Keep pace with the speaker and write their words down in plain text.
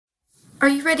Are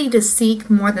you ready to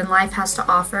seek more than life has to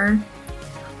offer?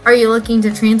 Are you looking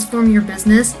to transform your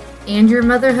business and your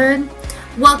motherhood?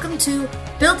 Welcome to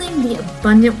Building the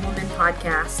Abundant Woman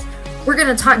podcast. We're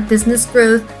going to talk business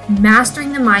growth,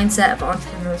 mastering the mindset of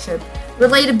entrepreneurship,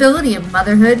 relatability of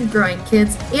motherhood, growing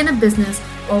kids, and a business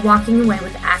while walking away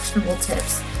with actionable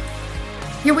tips.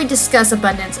 Here we discuss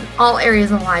abundance in all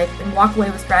areas of life and walk away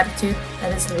with gratitude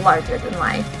that is larger than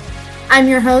life. I'm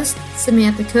your host,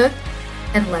 Samantha Cook,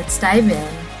 and let's dive in.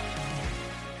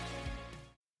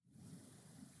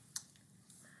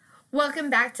 Welcome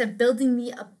back to Building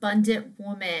the Abundant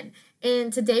Woman.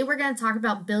 And today we're going to talk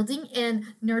about building and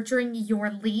nurturing your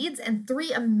leads and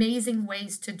 3 amazing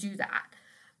ways to do that.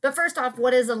 But first off,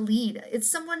 what is a lead? It's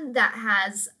someone that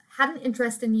has had an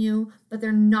interest in you, but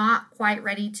they're not quite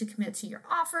ready to commit to your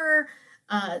offer,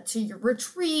 to your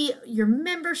retreat, your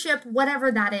membership,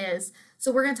 whatever that is.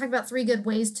 So we're going to talk about 3 good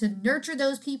ways to nurture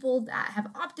those people that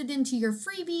have opted into your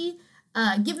freebie,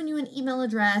 given you an email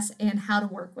address, and how to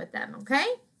work with them, okay?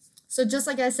 So just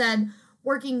like I said,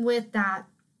 working with that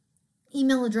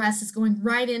email address is going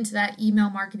right into that email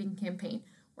marketing campaign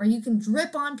where you can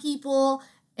drip on people.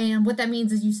 And what that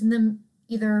means is you send them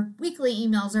either weekly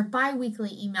emails or bi-weekly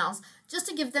emails just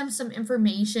to give them some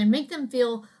information, make them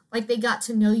feel like they got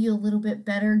to know you a little bit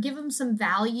better, give them some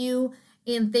value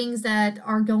and things that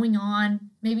are going on,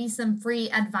 maybe some free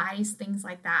advice, things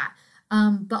like that.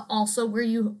 But also where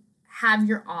you have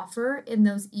your offer in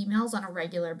those emails on a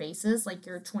regular basis, like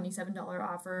your $27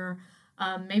 offer,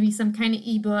 maybe some kind of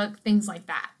ebook, things like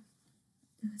that.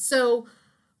 So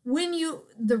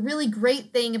the really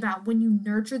great thing about when you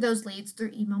nurture those leads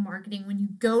through email marketing, when you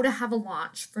go to have a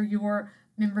launch for your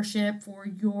membership, for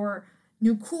your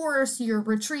new course, your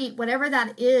retreat, whatever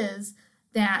that is,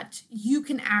 that you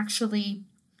can actually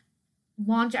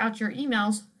launch out your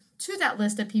emails to that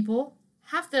list of people,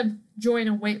 have them join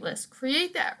a wait list,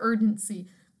 create that urgency,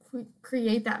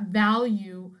 create that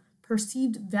value,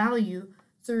 perceived value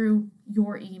through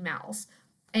your emails,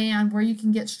 and where you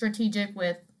can get strategic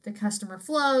with the customer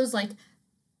flows. Like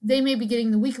they may be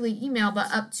getting the weekly email, but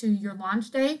up to your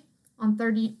launch day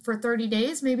for 30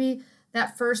 days, maybe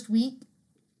that first week,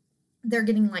 they're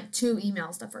getting like 2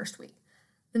 emails the first week.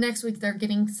 The next week, they're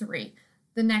getting 3.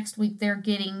 The next week, they're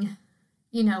getting,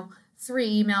 3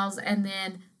 emails, and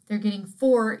then they're getting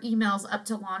 4 emails up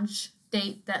to launch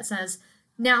date that says,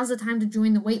 now's the time to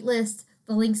join the wait list.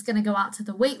 The link's going to go out to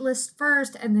the wait list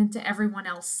first and then to everyone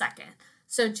else second.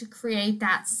 So to create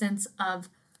that sense of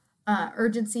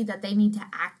urgency that they need to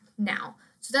act now.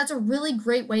 So that's a really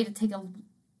great way to take a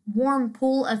warm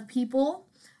pool of people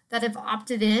that have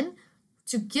opted in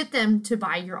to get them to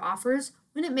buy your offers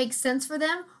when it makes sense for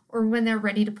them or when they're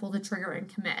ready to pull the trigger and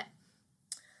commit.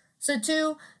 So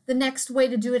 2, the next way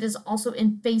to do it is also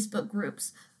in Facebook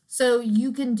groups. So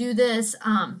you can do this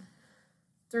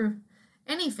through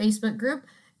any Facebook group,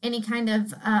 any kind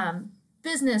of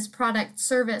business, product,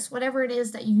 service, whatever it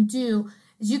is that you do,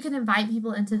 is you can invite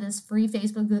people into this free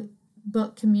Facebook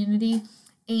book community,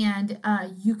 and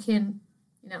you can,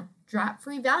 drop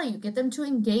free value, get them to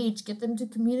engage, get them to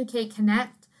communicate,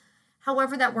 connect,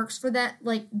 however that works for that,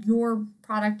 like your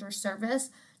product or service.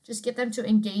 Just get them to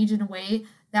engage in a way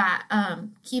that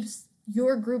keeps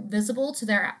your group visible to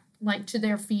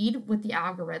their feed with the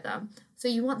algorithm. So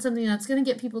you want something that's going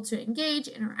to get people to engage,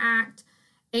 interact,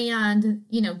 and,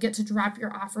 get to drop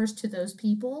your offers to those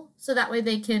people. So that way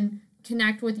they can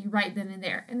connect with you right then and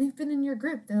there. And they've been in your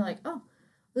group. They're like, oh,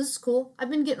 this is cool. I've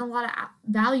been getting a lot of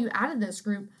value out of this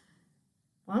group.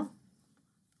 Well,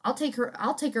 I'll take her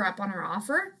up on her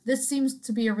offer. This seems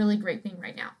to be a really great thing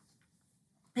right now.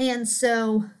 And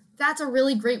so that's a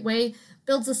really great way,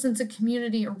 builds a sense of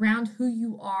community around who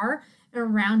you are and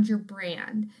around your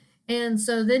brand. And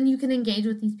so then you can engage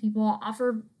with these people,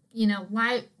 offer,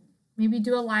 live, maybe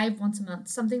do a live once a month,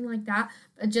 something like that,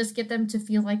 but just get them to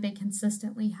feel like they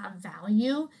consistently have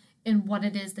value in what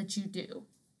it is that you do.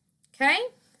 Okay?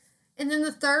 And then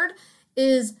the 3rd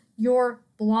is your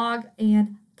blog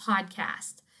and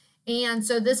podcast. And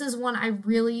so this is one I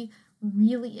really,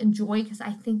 really enjoy because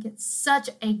I think it's such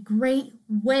a great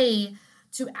way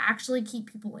to actually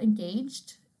keep people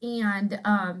engaged and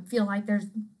feel like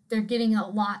they're getting a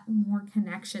lot more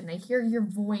connection. They hear your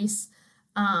voice.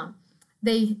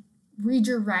 They read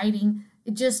your writing.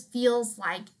 It just feels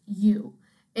like you.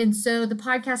 And so the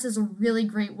podcast is a really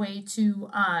great way to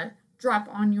drop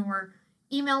on your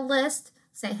email list.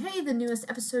 Say, hey, the newest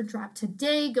episode dropped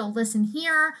today. Go listen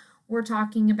here. We're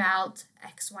talking about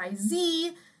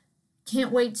XYZ.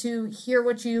 Can't wait to hear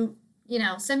what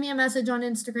send me a message on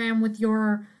Instagram with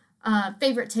your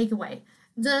favorite takeaway.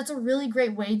 So that's a really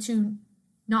great way to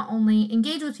not only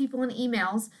engage with people in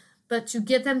emails, but to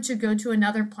get them to go to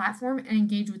another platform and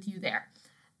engage with you there.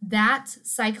 That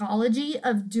psychology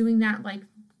of doing that, like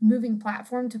moving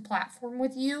platform to platform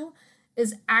with you,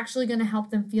 is actually going to help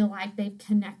them feel like they've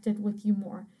connected with you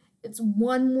more. It's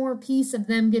one more piece of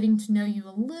them getting to know you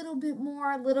a little bit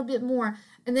more.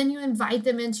 And then you invite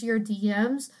them into your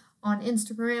DMs on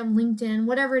Instagram, LinkedIn,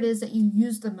 whatever it is that you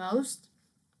use the most.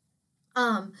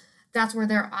 That's where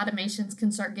their automations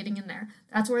can start getting in there.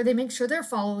 That's where they make sure they're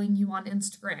following you on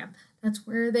Instagram. That's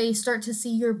where they start to see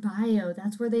your bio.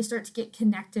 That's where they start to get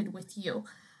connected with you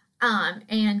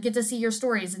and get to see your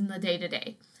stories in the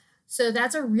day-to-day. So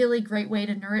that's a really great way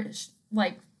to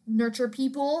nurture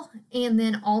people. And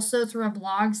then also through a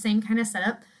blog, same kind of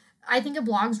setup. I think a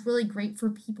blog's really great for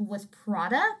people with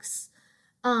products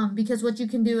because what you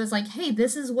can do is like, hey,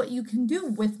 this is what you can do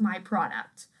with my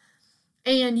product.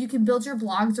 And you can build your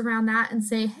blogs around that and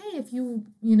say, hey, if you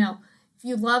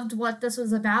loved what this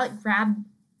was about, grab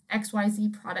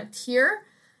XYZ product here,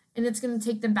 and it's going to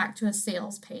take them back to a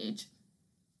sales page,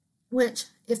 which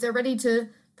if they're ready to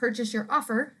purchase your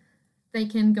offer, they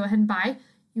can go ahead and buy.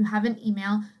 You have an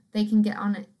email. They can get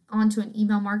onto an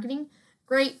email marketing.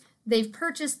 Great. They've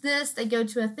purchased this. They go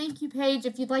to a thank you page.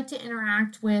 If you'd like to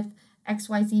interact with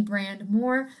XYZ brand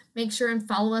more, make sure and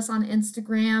follow us on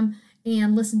Instagram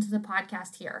and listen to the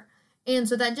podcast here. And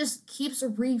so that just keeps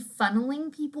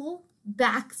refunneling people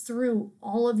back through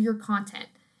all of your content.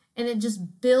 And it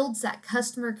just builds that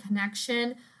customer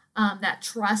connection, that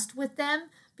trust with them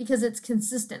because it's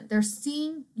consistent. They're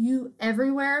seeing you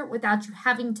everywhere without you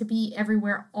having to be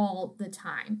everywhere all the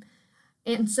time.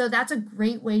 And so that's a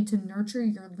great way to nurture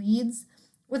your leads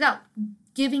without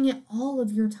giving it all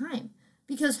of your time.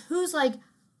 Because who's like,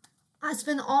 I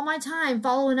spend all my time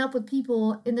following up with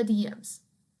people in the DMs.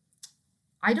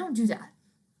 I don't do that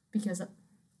because I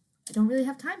don't really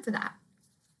have time for that.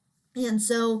 And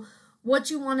so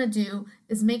what you want to do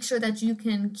is make sure that you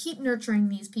can keep nurturing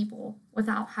these people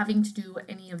without having to do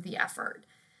any of the effort.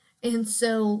 And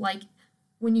so like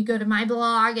when you go to my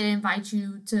blog, it invites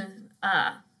you to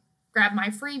grab my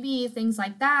freebie, things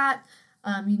like that.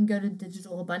 You can go to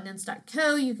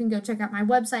digitalabundance.co. You can go check out my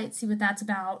website, see what that's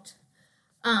about.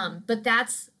 But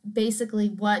that's basically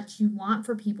what you want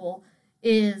for people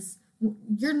is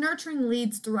you're nurturing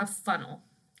leads through a funnel.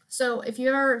 So if you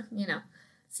ever,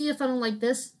 see a funnel like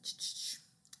this,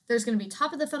 there's going to be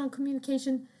top of the funnel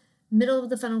communication, middle of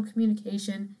the funnel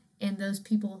communication, and those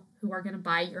people who are going to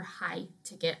buy your high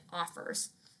ticket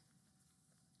offers.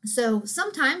 So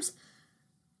sometimes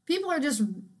people are just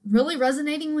really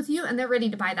resonating with you and they're ready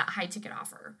to buy that high ticket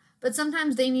offer. But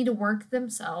sometimes they need to work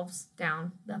themselves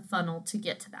down the funnel to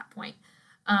get to that point.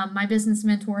 My business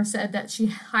mentor said that she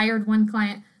hired one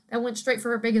client that went straight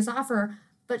for her biggest offer,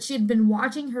 but she had been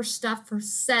watching her stuff for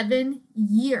 7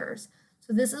 years.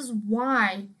 So this is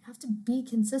why you have to be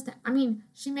consistent. I mean,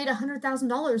 she made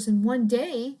 $100,000 in one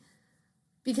day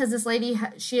because this lady,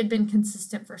 she had been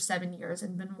consistent for 7 years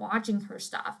and been watching her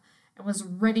stuff and was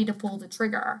ready to pull the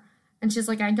trigger. And she's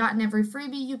like, I gotten every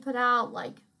freebie you put out,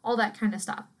 like all that kind of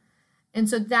stuff. And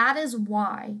so that is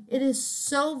why it is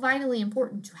so vitally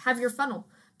important to have your funnel,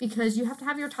 because you have to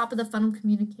have your top of the funnel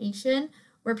communication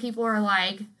where people are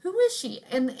like, who is she?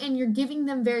 And you're giving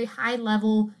them very high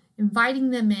level, inviting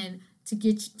them in to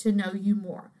get to know you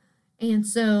more. And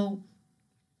so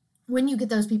when you get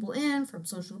those people in from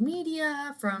social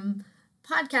media, from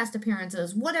podcast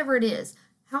appearances, whatever it is,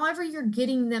 however you're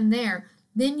getting them there,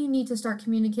 then you need to start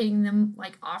communicating them,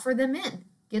 like offer them in.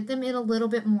 Get them in a little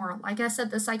bit more. Like I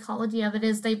said, the psychology of it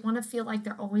is they want to feel like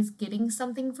they're always getting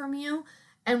something from you.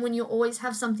 And when you always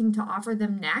have something to offer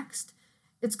them next,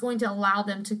 it's going to allow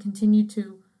them to continue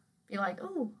to be like,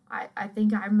 oh, I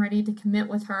think I'm ready to commit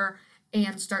with her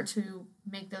and start to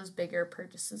make those bigger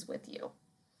purchases with you.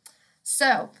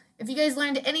 So if you guys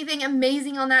learned anything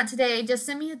amazing on that today, just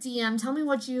send me a DM. Tell me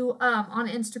what you, on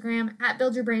Instagram,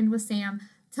 @BuildYourBrandWithSam.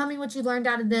 Tell me what you learned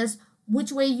out of this,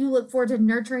 which way you look forward to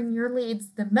nurturing your leads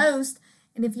the most.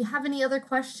 And if you have any other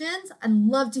questions, I'd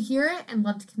love to hear it and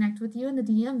love to connect with you in the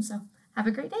DM. So have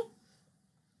a great day.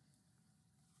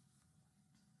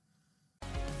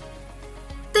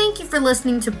 Thank you for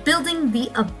listening to Building the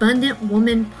Abundant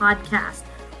Woman podcast.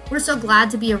 We're so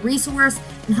glad to be a resource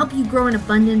and help you grow in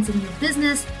abundance in your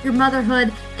business, your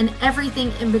motherhood, and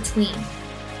everything in between.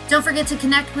 Don't forget to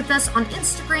connect with us on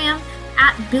Instagram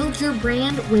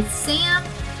 @BuildYourBrandWithSam.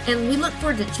 And we look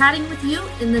forward to chatting with you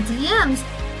in the DMs.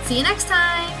 See you next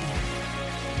time.